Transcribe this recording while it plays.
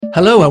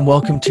Hello and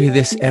welcome to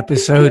this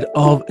episode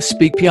of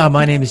Speak PR.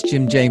 My name is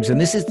Jim James and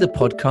this is the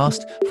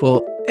podcast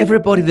for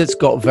everybody that's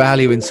got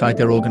value inside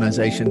their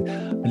organization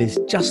and is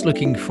just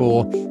looking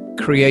for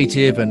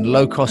creative and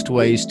low-cost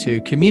ways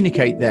to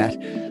communicate that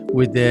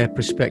with their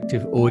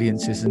prospective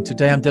audiences. And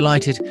today I'm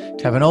delighted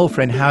to have an old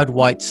friend, Howard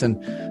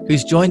Weitzen,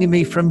 who's joining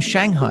me from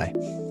Shanghai.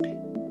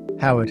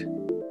 Howard,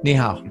 ni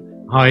hao.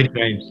 Hi,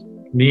 James.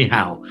 Ni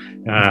hao.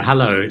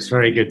 Hello, it's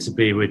very good to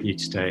be with you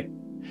today.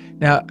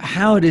 Now,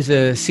 Howard is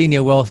a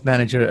senior wealth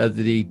manager at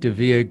the De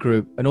Vere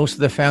Group and also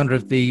the founder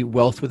of the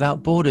Wealth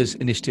Without Borders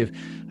initiative.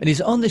 And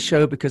he's on the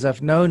show because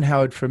I've known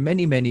Howard for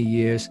many, many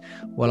years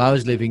while I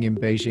was living in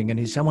Beijing. And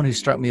he's someone who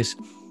struck me as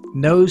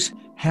knows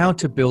how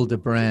to build a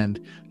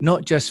brand,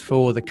 not just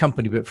for the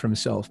company, but for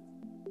himself.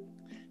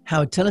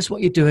 Howard, tell us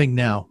what you're doing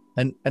now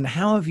and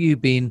how have you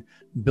been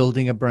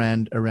building a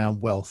brand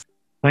around wealth?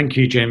 Thank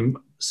you,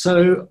 Jim.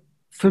 So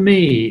for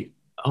me,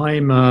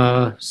 I'm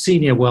a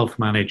senior wealth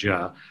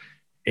manager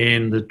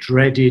in the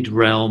dreaded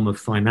realm of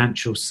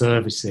financial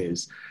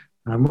services.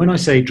 And when I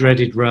say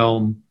dreaded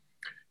realm,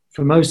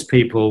 for most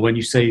people, when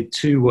you say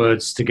two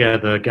words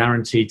together,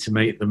 guaranteed to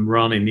make them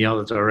run in the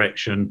other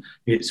direction,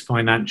 it's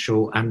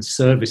financial and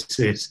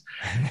services.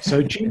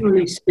 So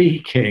generally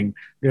speaking,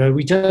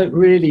 we don't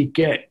really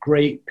get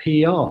great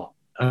PR.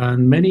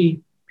 And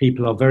many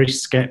people are very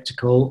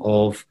skeptical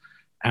of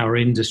our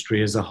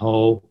industry as a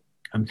whole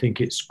and think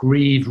it's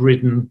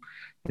greed-ridden,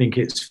 think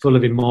it's full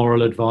of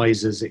immoral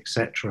advisors,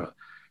 etc.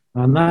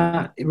 And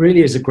that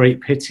really is a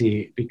great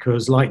pity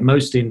because, like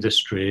most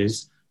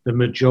industries, the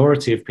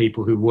majority of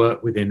people who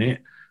work within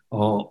it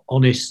are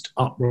honest,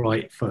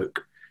 upright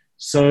folk.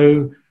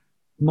 So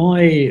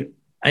my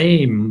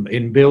aim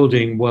in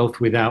building Wealth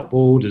Without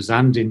Borders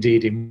and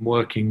indeed in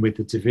working with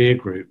the De Vere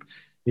Group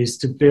is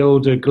to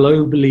build a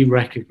globally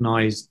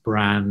recognized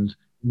brand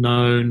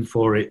known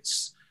for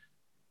its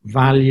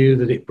value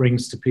that it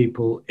brings to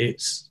people,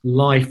 its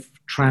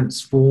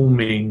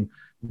life-transforming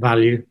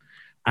value,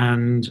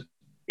 and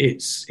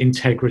its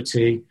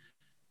integrity,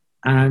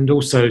 and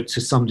also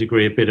to some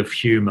degree a bit of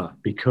humor,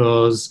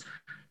 because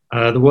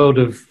the world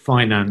of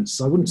finance,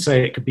 I wouldn't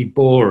say it could be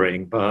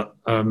boring, but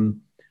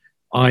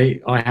I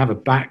have a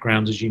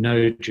background, as you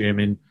know, Jim,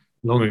 in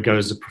long ago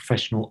as a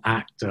professional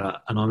actor,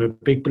 and I'm a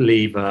big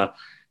believer,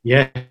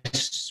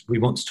 yes, we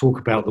want to talk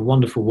about the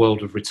wonderful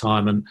world of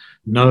retirement.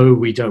 No,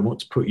 we don't want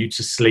to put you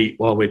to sleep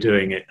while we're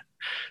doing it.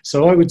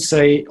 So I would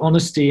say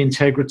honesty,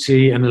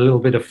 integrity, and a little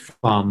bit of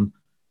fun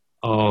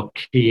are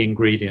key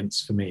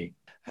ingredients for me.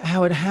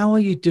 Howard, how are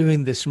you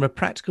doing this from a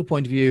practical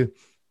point of view?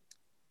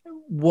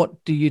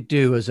 What do you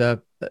do as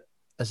a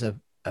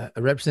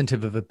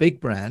representative of a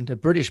big brand, a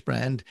British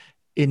brand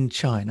in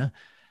China?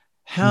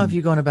 How have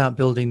you gone about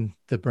building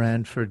the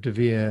brand for De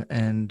Vere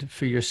and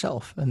for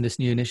yourself and this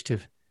new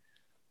initiative?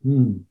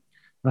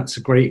 That's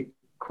a great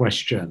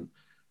question.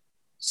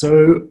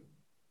 So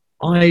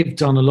I've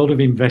done a lot of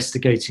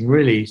investigating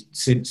really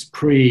since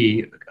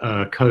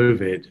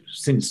pre-COVID,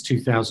 since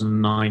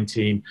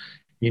 2019,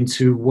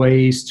 into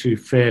ways to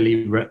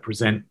fairly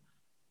represent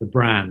the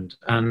brand.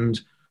 And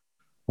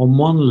on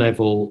one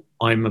level,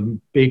 I'm a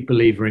big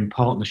believer in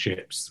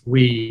partnerships.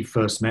 We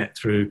first met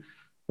through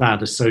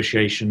that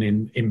association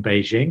in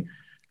Beijing.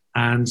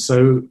 And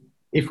so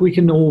if we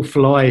can all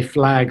fly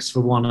flags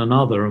for one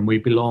another and we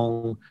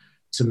belong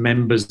to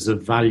members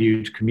of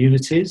valued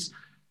communities,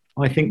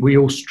 I think we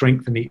all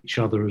strengthen each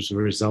other as a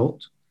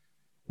result.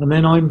 And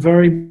then I'm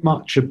very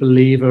much a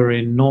believer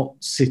in not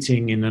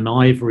sitting in an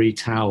ivory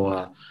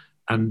tower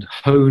and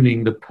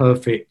honing the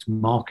perfect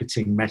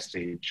marketing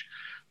message,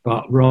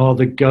 but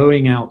rather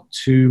going out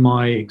to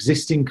my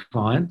existing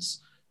clients,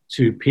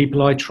 to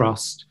people I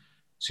trust,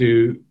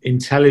 to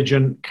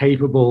intelligent,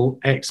 capable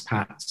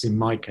expats in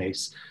my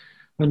case,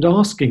 and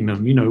asking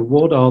them,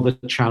 what are the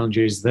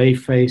challenges they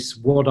face?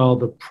 What are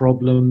the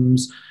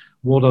problems?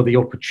 What are the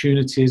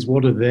opportunities?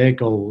 What are their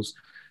goals?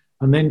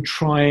 And then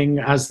trying,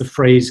 as the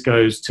phrase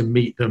goes, to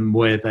meet them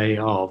where they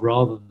are,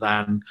 rather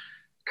than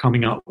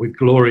coming up with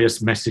glorious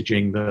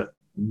messaging that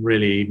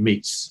really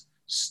meets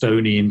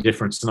stony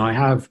indifference. And I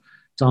have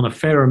done a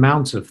fair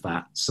amount of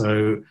that.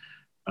 So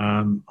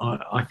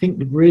I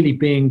think really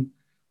being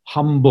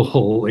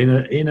humble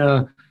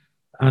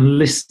and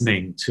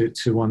listening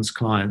to one's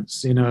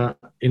clients in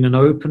an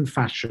open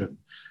fashion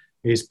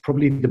is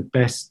probably the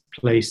best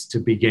place to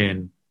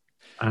begin,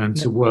 and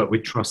to work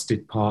with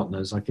trusted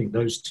partners. I think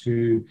those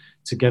two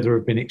together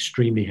have been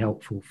extremely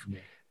helpful for me.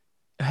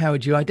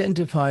 Howard, you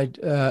identified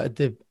at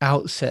the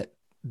outset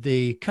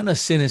the kind of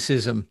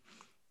cynicism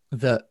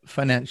that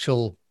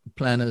financial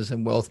planners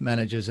and wealth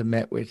managers are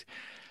met with.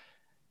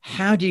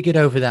 How do you get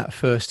over that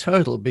first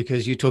hurdle?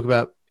 Because you talk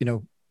about,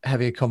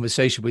 having a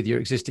conversation with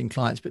your existing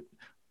clients, but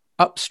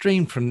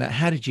upstream from that,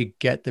 how did you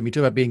get them? You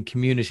talk about being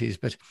communities,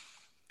 but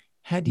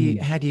how do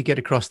you get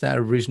across that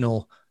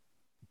original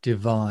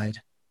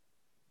divide?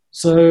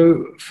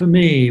 So for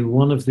me,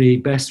 one of the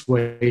best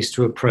ways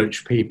to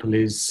approach people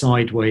is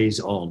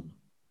sideways on.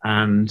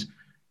 And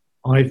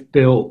I've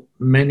built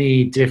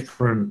many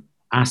different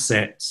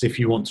assets, if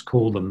you want to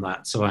call them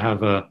that. So I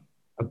have a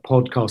a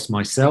podcast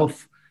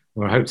myself,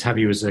 where I hope to have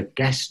you as a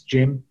guest,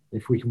 Jim,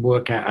 if we can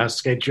work out our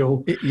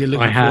schedule. You're I looking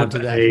forward have to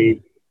that.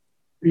 a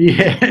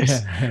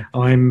yes.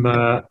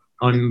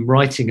 I'm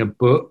writing a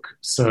book,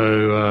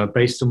 so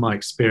based on my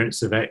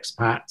experience of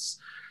expats,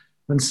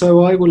 and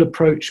so I will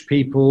approach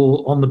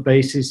people on the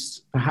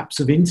basis, perhaps,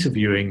 of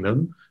interviewing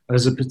them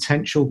as a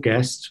potential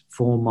guest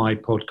for my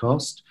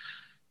podcast,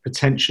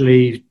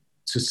 potentially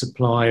to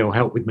supply or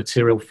help with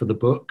material for the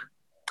book.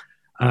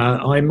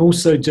 I'm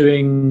also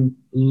doing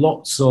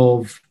lots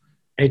of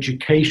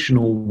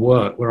educational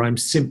work where I'm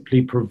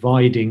simply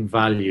providing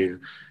value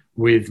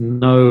with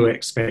no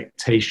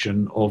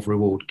expectation of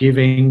reward.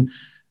 Giving,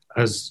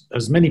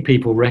 as many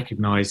people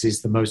recognize,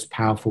 is the most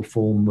powerful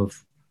form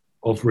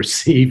of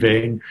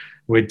receiving.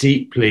 We're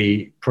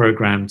deeply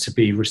programmed to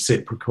be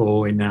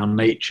reciprocal in our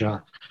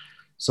nature.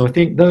 So I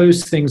think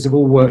those things have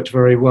all worked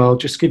very well.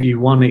 Just give you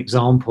one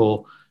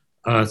example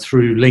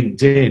through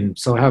LinkedIn.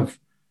 So I have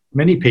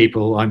many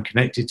people I'm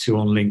connected to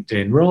on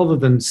LinkedIn. Rather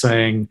than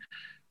saying,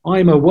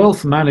 I'm a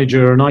wealth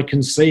manager and I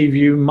can save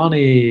you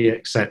money,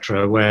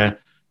 etc., where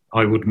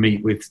I would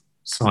meet with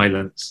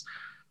silence,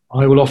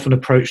 I will often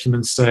approach them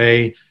and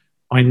say,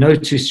 I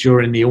notice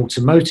you're in the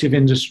automotive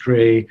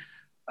industry.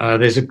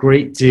 There's a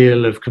great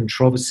deal of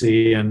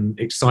controversy and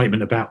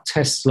excitement about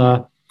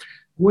Tesla.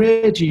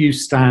 Where do you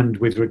stand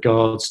with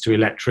regards to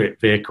electric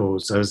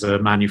vehicles as a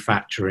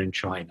manufacturer in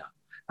China?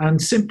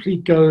 And simply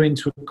go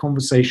into a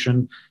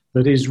conversation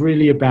that is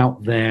really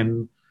about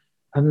them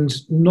and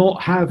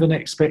not have an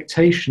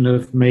expectation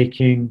of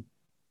making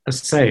a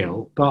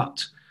sale,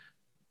 but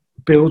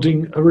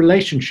building a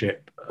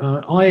relationship.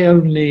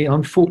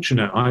 I'm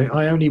fortunate.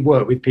 I only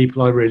work with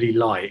people I really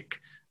like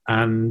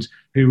and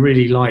who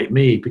really like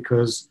me,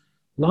 because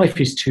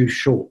life is too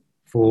short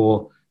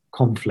for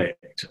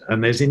conflict,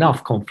 and there's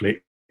enough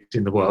conflict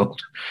in the world.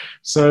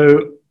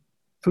 So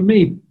for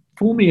me,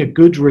 forming a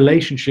good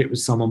relationship with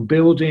someone,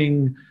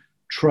 building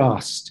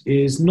trust,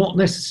 is not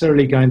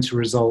necessarily going to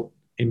result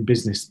in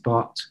business,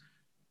 but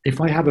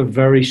if I have a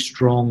very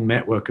strong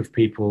network of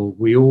people,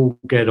 we all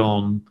get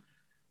on,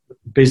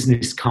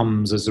 business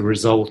comes as a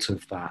result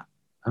of that.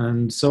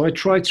 And so I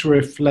try to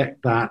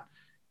reflect that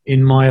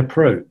in my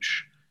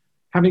approach.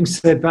 Having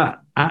said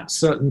that, at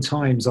certain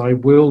times I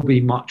will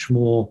be much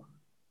more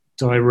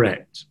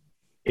direct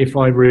if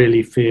I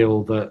really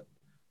feel that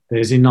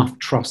there's enough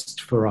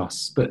trust for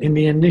us. But in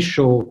the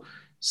initial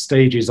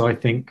stages, I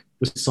think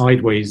the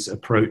sideways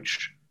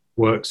approach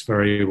works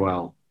very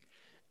well.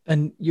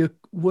 And you're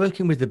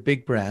working with a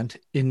big brand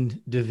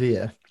in De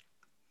Vere.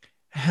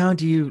 How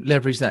do you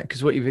leverage that?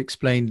 Because what you've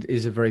explained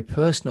is a very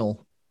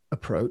personal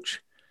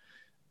approach.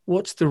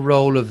 What's the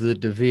role of the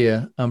De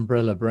Vere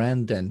umbrella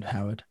brand then,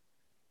 Howard?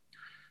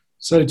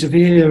 So De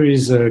Vere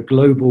is a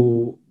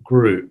global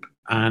group,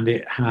 and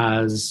it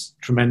has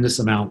tremendous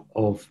amount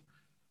of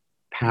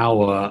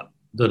power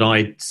that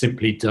I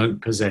simply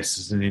don't possess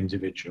as an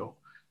individual.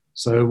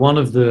 So one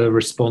of the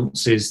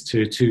responses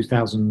to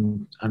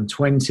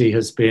 2020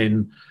 has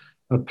been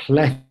a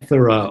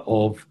plethora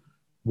of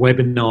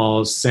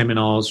webinars,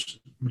 seminars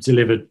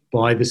delivered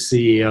by the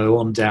CEO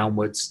on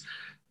downwards,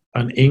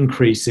 an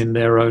increase in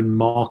their own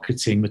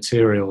marketing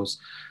materials.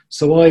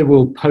 So I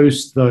will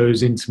post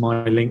those into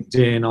my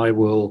LinkedIn. I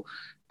will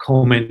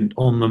comment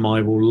on them.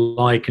 I will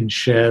like and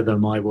share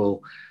them.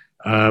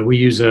 We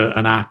use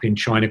an app in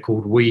China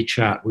called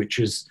WeChat, which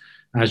is,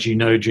 as you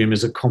know, Jim,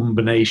 is a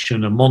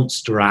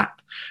monster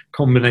app,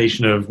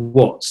 combination of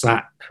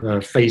WhatsApp,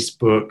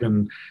 Facebook,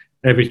 and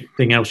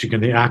everything else you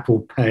can think,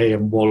 Apple Pay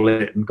and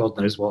Wallet and God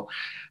knows what.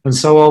 And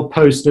so I'll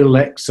post little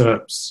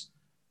excerpts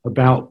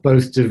about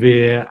both De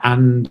Vere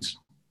and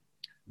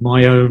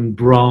my own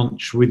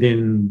branch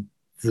within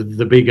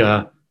the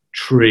bigger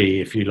tree,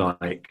 if you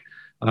like.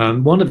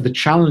 One of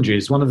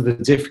the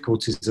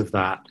difficulties of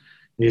that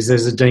is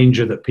there's a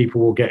danger that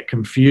people will get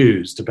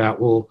confused about,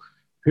 well,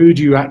 who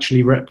do you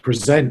actually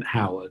represent,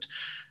 Howard?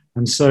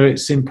 And so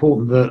it's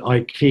important that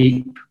I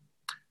keep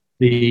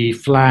the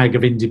flag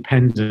of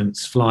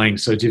independence flying.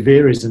 So De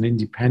Vere is an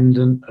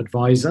independent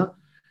advisor.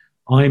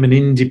 I'm an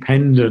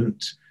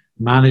independent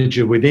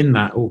manager within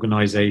that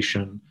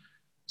organization.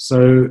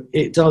 So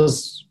it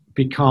does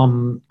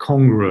become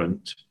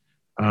congruent.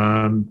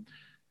 And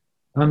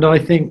I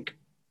think,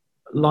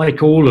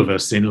 like all of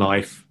us in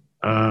life,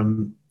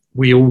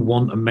 we all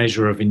want a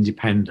measure of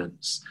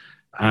independence.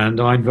 And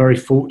I'm very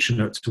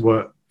fortunate to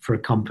work for a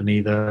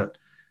company that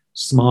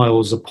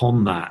smiles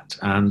upon that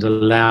and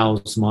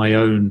allows my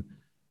own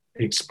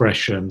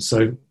expression.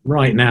 So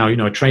right now,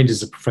 I trained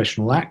as a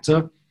professional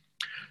actor.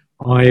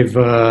 I've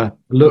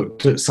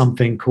looked at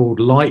something called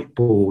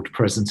lightboard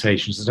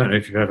presentations. I don't know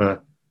if you've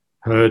ever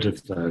heard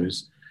of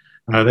those.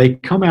 They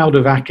come out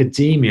of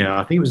academia.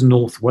 I think it was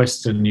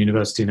Northwestern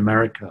University in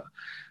America,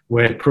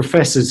 where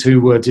professors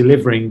who were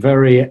delivering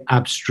very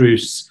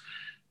abstruse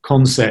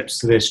concepts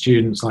to their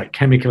students, like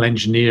chemical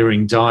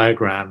engineering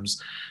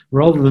diagrams,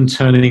 rather than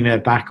turning their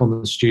back on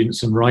the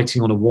students and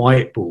writing on a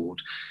whiteboard,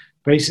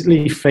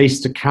 basically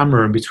faced a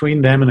camera, and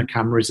between them and a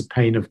camera is a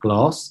pane of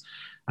glass.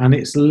 and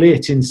it's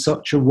lit in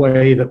such a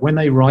way that when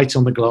they write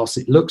on the glass,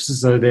 it looks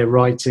as though they're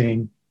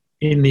writing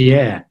in the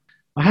air.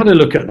 I had a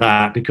look at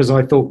that because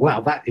I thought,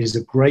 wow, that is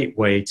a great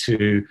way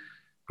to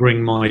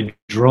bring my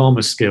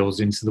drama skills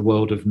into the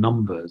world of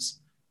numbers.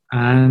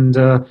 And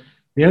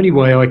the only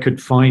way I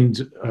could find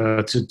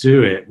to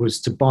do it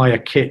was to buy a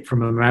kit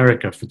from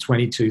America for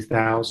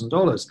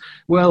 $22,000.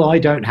 Well, I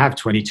don't have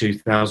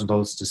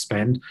 $22,000 to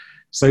spend.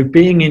 So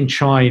being in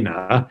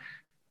China,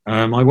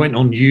 I went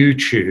on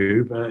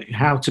YouTube,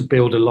 how to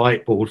build a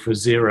light board for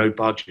zero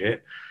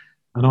budget.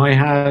 And I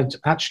had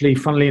actually,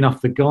 funnily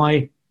enough,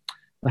 the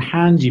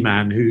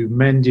handyman who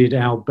mended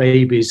our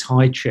baby's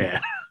high chair.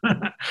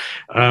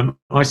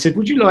 I said,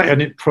 would you like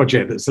a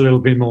project that's a little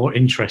bit more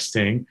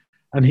interesting?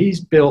 And he's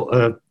built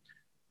a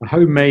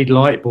homemade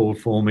light board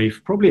for me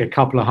for probably a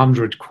couple of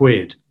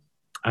 £100.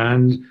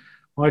 And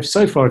I've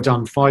so far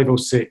done 5 or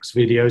 6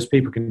 videos.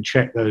 People can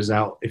check those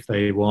out if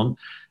they want.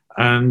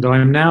 And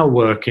I'm now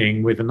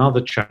working with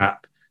another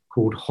chap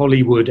called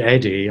Hollywood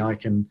Eddie. I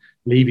can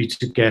leave you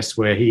to guess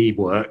where he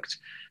worked.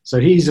 So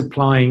he's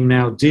applying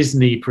now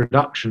Disney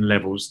production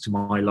levels to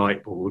my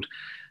light board.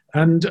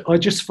 And I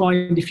just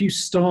find if you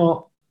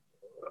start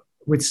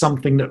with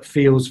something that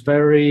feels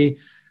very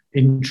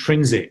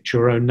intrinsic to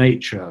your own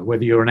nature,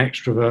 whether you're an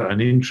extrovert,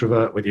 an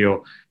introvert, whether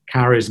you're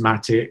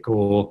charismatic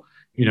or,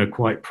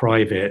 quite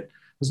private,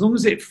 as long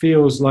as it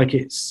feels like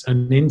it's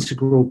an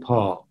integral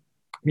part,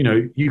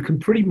 you can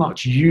pretty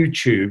much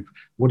YouTube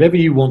whatever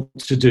you want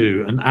to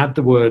do and add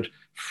the word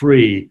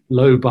free,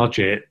 low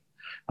budget,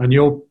 and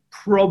you'll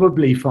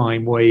probably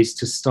find ways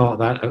to start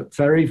that at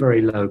very,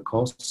 very low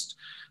cost.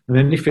 And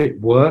then if it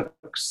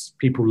works,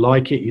 people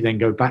like it, you then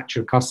go back to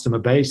your customer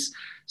base,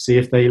 see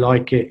if they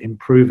like it,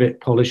 improve it,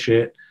 polish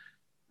it,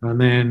 and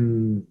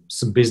then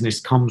some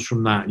business comes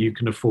from that. You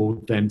can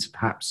afford then to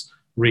perhaps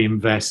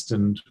reinvest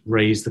and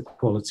raise the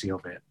quality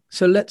of it.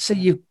 So let's say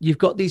you've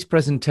got these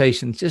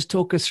presentations. Just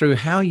talk us through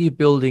how you're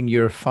building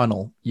your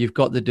funnel. You've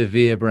got the De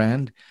Vere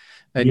brand,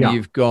 and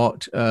you've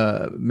got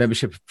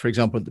membership, for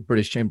example, at the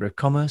British Chamber of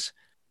Commerce.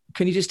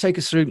 Can you just take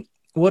us through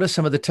what are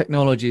some of the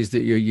technologies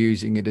that you're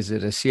using? Is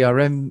it a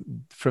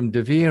CRM from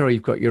De Vere, or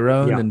you've got your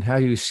own? And how are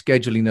you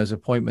scheduling those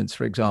appointments,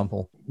 for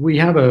example? We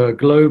have a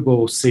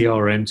global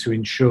CRM to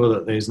ensure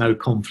that there's no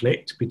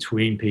conflict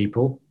between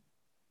people.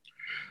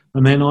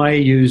 And then I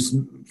use,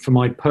 for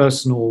my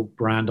personal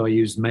brand, I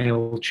use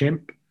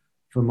MailChimp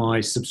for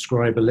my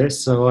subscriber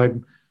list. So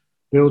I'm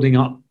building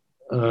up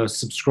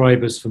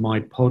subscribers for my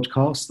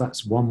podcast.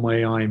 That's one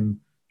way I'm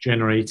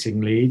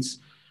generating leads.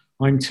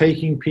 I'm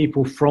taking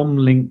people from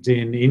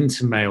LinkedIn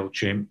into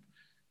MailChimp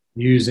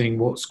using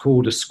what's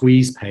called a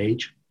squeeze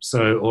page,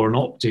 or an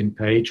opt-in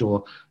page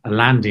or a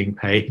landing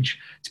page,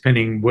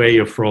 depending where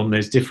you're from.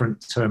 There's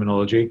different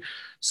terminology.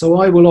 So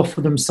I will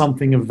offer them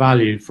something of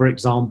value. For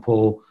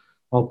example,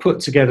 I'll put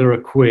together a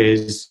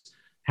quiz.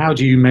 How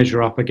do you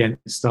measure up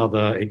against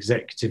other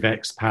executive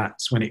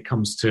expats when it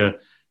comes to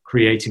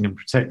creating and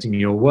protecting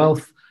your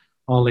wealth?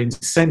 I'll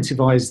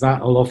incentivize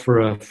that. I'll offer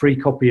a free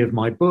copy of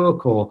my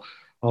book, or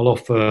I'll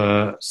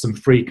offer some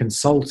free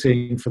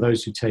consulting for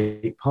those who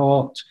take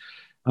part.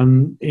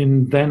 And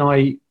then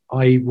I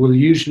will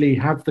usually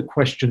have the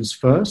questions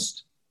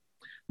first.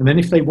 And then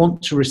if they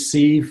want to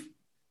receive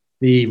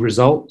the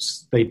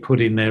results, they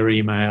put in their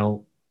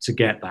email to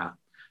get that.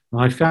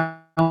 And I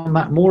found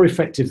that more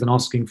effective than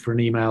asking for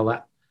an email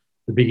at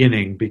the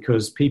beginning,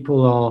 because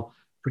people are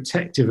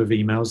protective of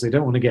emails. They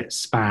don't want to get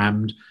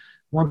spammed.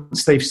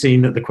 Once they've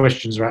seen that the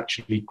questions are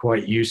actually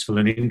quite useful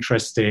and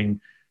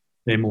interesting,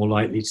 they're more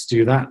likely to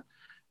do that.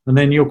 And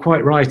then you're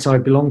quite right, I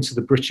belong to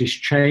the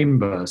British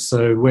Chamber.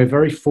 So we're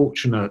very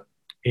fortunate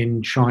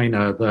in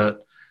China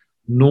that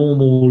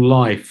normal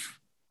life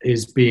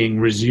is being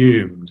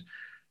resumed.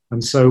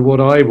 And so what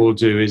I will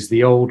do is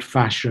the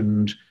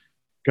old-fashioned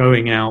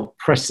going out,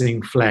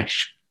 pressing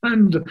flesh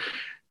and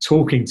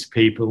talking to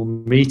people,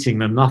 meeting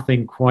them.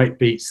 Nothing quite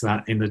beats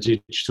that in the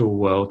digital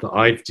world that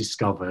I've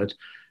discovered.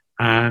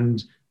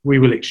 And we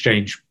will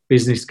exchange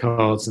business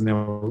cards, and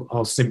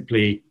I'll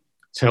simply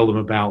tell them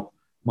about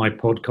my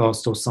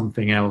podcast or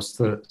something else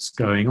that's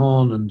going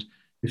on. And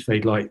if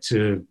they'd like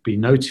to be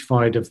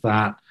notified of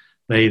that,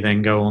 they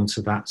then go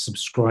onto that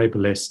subscriber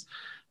list.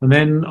 And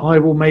then I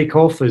will make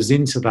offers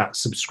into that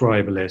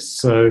subscriber list.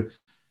 So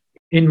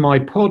in my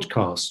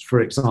podcast,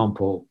 for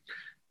example,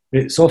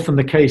 it's often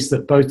the case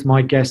that both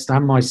my guest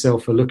and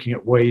myself are looking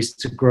at ways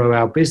to grow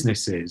our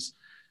businesses.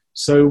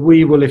 So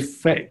we will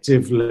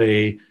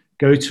effectively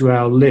go to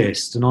our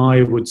list, and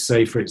I would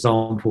say, for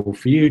example,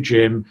 for you,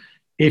 Jim,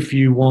 if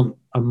you want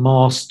a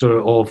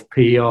master of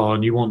PR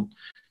and you want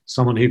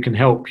someone who can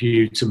help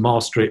you to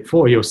master it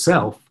for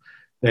yourself,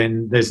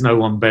 then there's no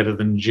one better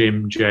than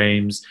Jim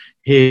James.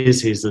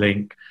 Here's his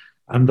link.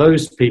 And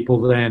those people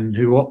then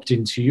who opt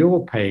into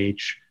your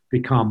page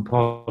become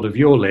part of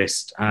your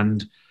list,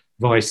 and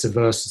vice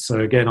versa. So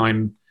again,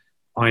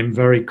 I'm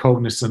very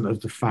cognizant of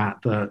the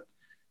fact that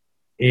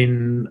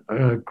in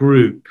a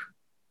group,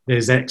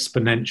 there's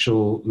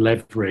exponential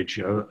leverage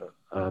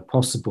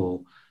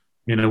possible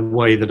in a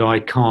way that I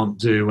can't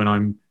do when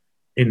I'm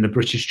in the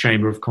British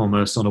Chamber of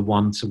Commerce on a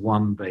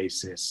one-to-one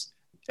basis.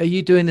 Are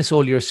you doing this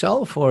all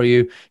yourself, or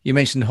you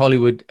mentioned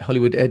Hollywood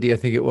Eddie, I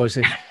think it was.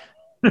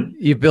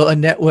 You built a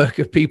network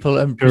of people,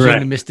 and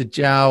presumably Correct. Mr.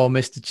 Zhao or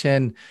Mr.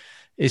 Chen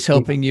is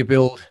helping you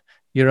build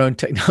your own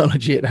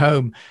technology at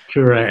home.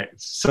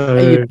 Correct. Are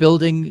you So,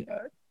 building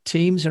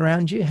teams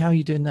around you? How are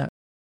you doing that?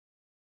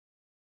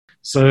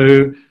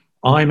 so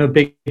I'm a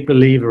big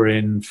believer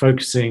in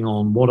focusing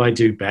on what I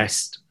do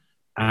best,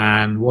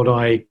 and what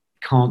I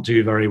can't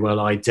do very well,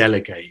 I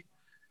delegate.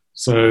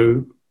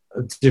 So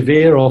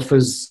Devere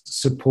offers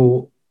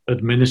support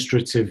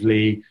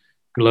administratively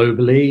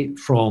globally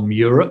from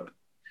Europe,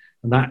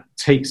 and that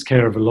takes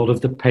care of a lot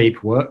of the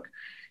paperwork.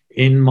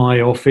 In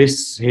my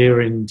office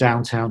here in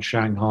downtown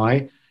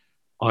Shanghai,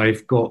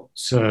 I've got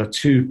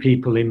two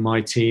people in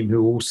my team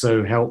who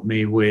also help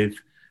me with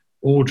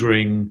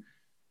ordering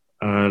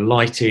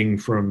lighting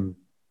from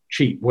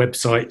cheap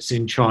websites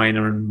in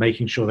China and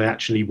making sure they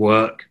actually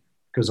work,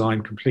 because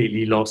I'm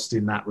completely lost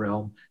in that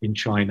realm in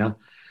China.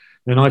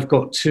 Then I've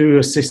got two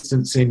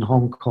assistants in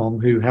Hong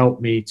Kong who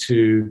help me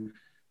to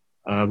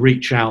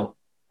reach out.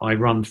 I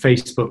run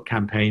Facebook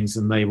campaigns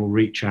and they will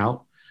reach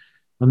out.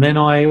 And then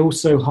I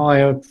also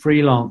hire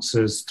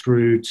freelancers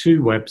through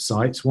two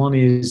websites. One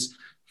is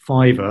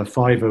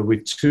Fiverr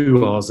with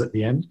two R's at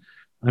the end,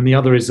 and the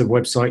other is a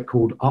website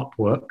called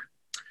Upwork.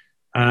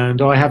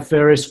 And I have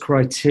various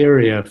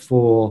criteria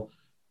for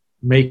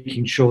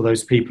making sure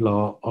those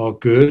people are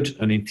good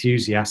and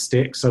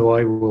enthusiastic. So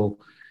I will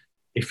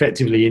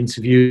effectively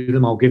interview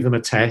them. I'll give them a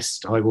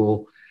test. I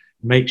will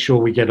make sure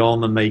we get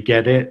on and they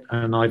get it.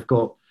 And I've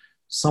got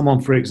someone,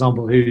 for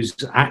example, who's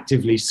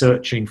actively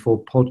searching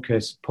for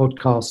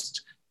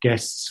podcast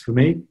guests for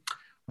me.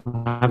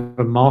 I have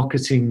a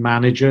marketing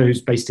manager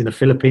who's based in the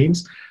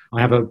Philippines. I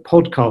have a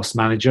podcast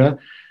manager,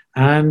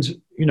 and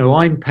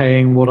I'm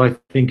paying what I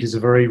think is a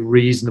very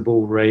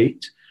reasonable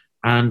rate,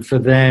 and for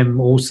them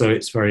also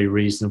it's very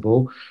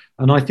reasonable.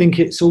 And I think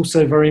it's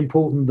also very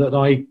important that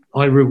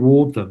I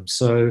reward them.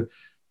 So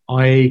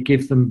I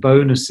give them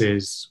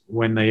bonuses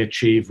when they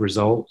achieve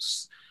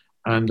results,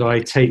 and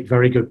I take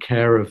very good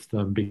care of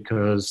them,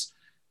 because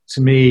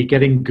to me,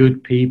 getting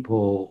good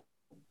people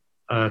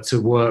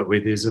to work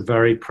with is a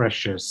very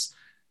precious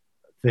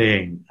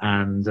thing.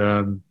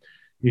 And,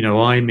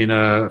 I'm in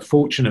a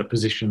fortunate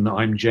position that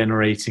I'm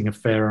generating a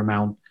fair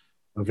amount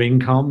of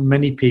income.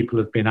 Many people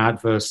have been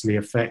adversely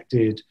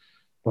affected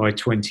by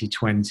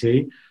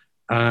 2020,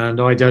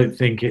 and I don't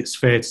think it's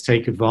fair to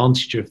take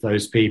advantage of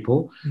those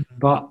people. Mm-hmm.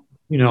 But,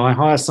 I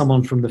hire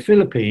someone from the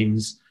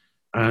Philippines,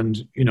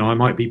 and, I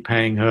might be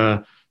paying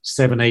her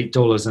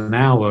 $7-8 an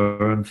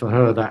hour. And for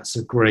her, that's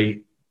a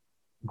great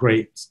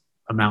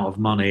amount of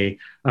money.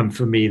 And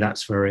for me,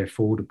 that's very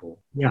affordable.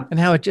 Yeah. And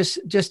Howard,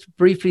 just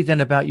briefly then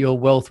about your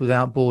Wealth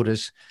Without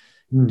Borders,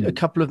 a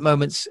couple of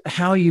moments.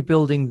 How are you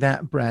building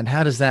that brand?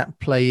 How does that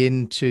play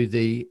into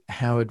the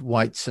Howard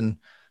Weitzen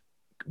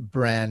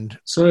brand?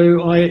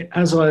 So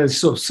as I was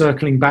sort of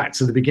circling back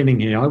to the beginning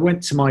here, I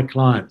went to my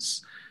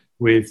clients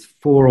with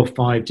 4 or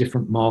 5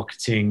 different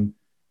marketing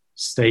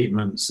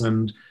statements,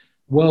 and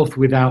Wealth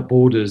Without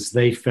Borders,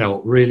 they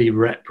felt really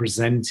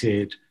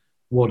represented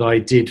what I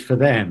did for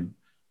them.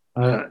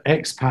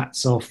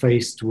 Expats are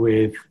faced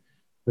with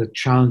the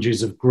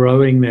challenges of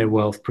growing their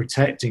wealth,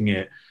 protecting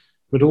it,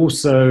 but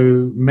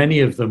also many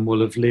of them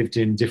will have lived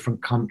in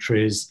different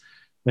countries.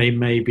 They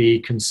may be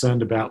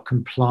concerned about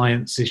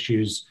compliance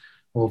issues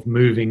of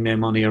moving their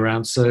money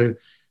around. So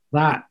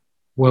that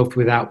Wealth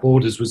Without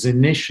Borders was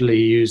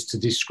initially used to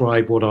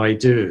describe what I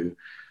do.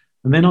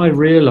 And then I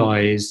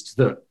realized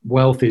that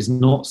wealth is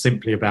not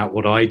simply about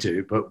what I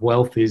do, but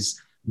wealth is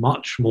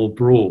much more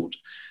broad.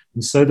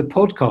 And so the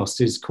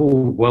podcast is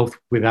called Wealth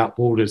Without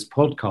Borders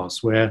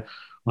Podcast, where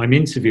I'm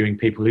interviewing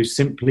people who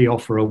simply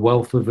offer a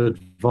wealth of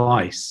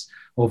advice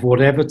of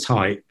whatever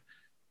type,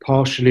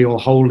 partially or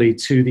wholly,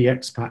 to the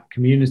expat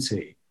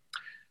community.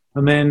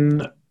 And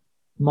then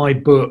my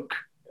book,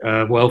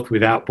 Wealth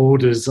Without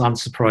Borders,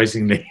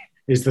 unsurprisingly,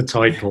 is the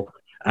title.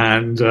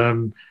 And,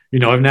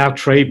 I've now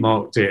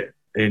trademarked it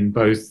in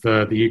both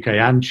the UK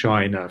and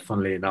China,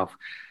 funnily enough.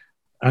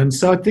 And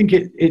so I think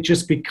it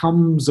just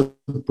becomes a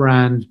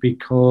brand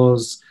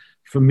because,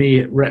 for me,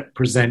 it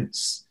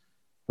represents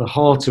the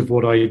heart of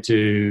what I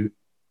do.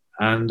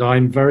 And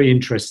I'm very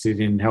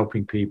interested in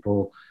helping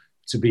people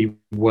to be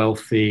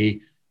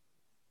wealthy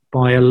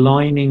by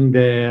aligning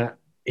their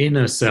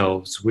inner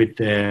selves with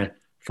their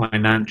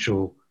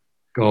financial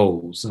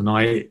goals. And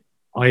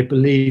I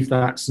believe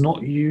that's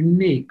not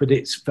unique, but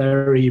it's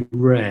very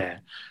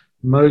rare.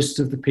 Most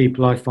of the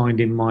people I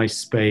find in my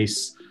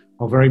space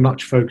are very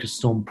much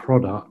focused on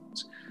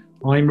product.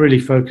 I'm really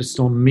focused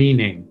on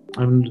meaning.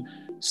 And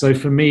so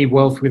for me,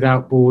 Wealth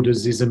Without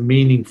Borders is a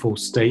meaningful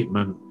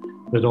statement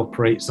that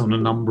operates on a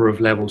number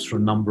of levels for a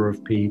number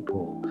of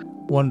people.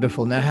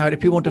 Wonderful. Now, Howard, if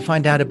people want to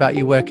find out about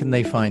you, where can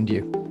they find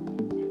you?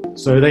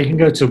 So they can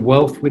go to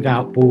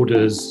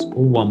wealthwithoutborders,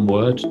 all one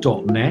word,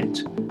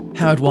 .net.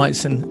 Howard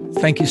Weitzen,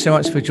 thank you so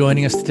much for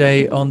joining us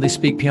today on the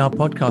Speak PR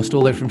podcast,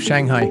 all the way from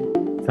Shanghai.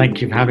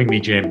 Thank you for having me,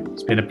 Jim.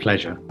 It's been a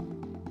pleasure.